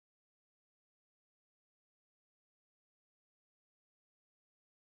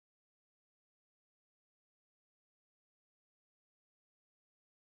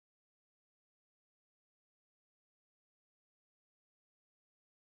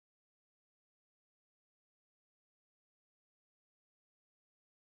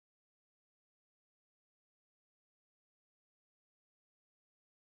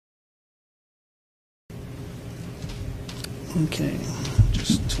Okay.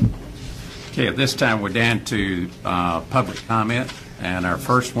 Okay, at this time, we're down to public comment, and our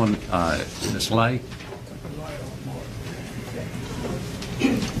first one, Ms. Lay.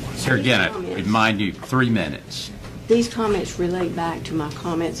 Sir, again, I remind you, 3 minutes. These comments relate back to my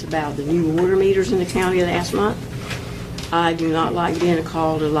comments about the new water meters in the county last month. I do not like being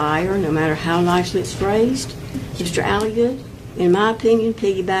called a liar, no matter how nicely it's phrased. Mr. Alligood, in my opinion,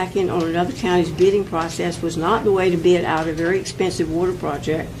 piggybacking on another county's bidding process was not the way to bid out a very expensive water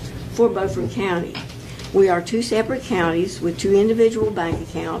project for Beaufort County. We are 2 separate counties with 2 individual bank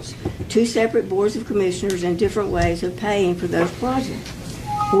accounts, 2 separate boards of commissioners, and different ways of paying for those projects.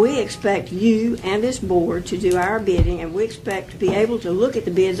 We expect you and this board to do our bidding, and we expect to be able to look at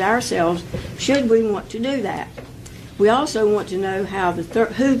the bids ourselves should we want to do that. We also want to know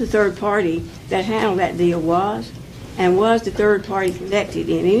who the third party that handled that deal was, and was the third party connected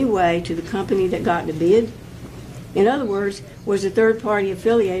in any way to the company that got the bid? In other words, was the third party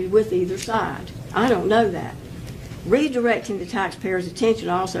affiliated with either side? I don't know that. Redirecting the taxpayers' attention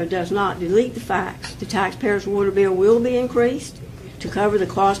also does not delete the facts. The taxpayers' water bill will be increased to cover the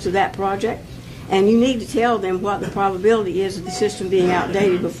cost of that project, and you need to tell them what the probability is of the system being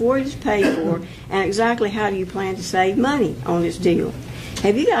outdated before it is paid for, and exactly how do you plan to save money on this deal.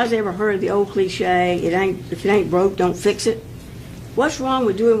 Have you guys ever heard of the old cliche, if it ain't broke, don't fix it? What's wrong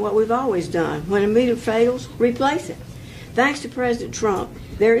with doing what we've always done? When a meter fails, replace it. Thanks to President Trump,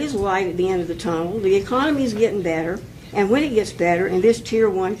 there is light at the end of the tunnel. The economy is getting better, and when it gets better in this Tier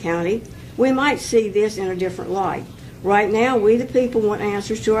 1 county, we might see this in a different light. Right now, we the people want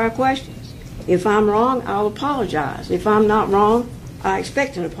answers to our questions. If I'm wrong, I'll apologize. If I'm not wrong, I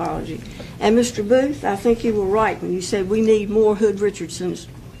expect an apology. And Mr. Booth, I think you were right when you said we need more Hood Richardsons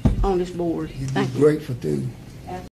on this board. You'd be Thank you. grateful to.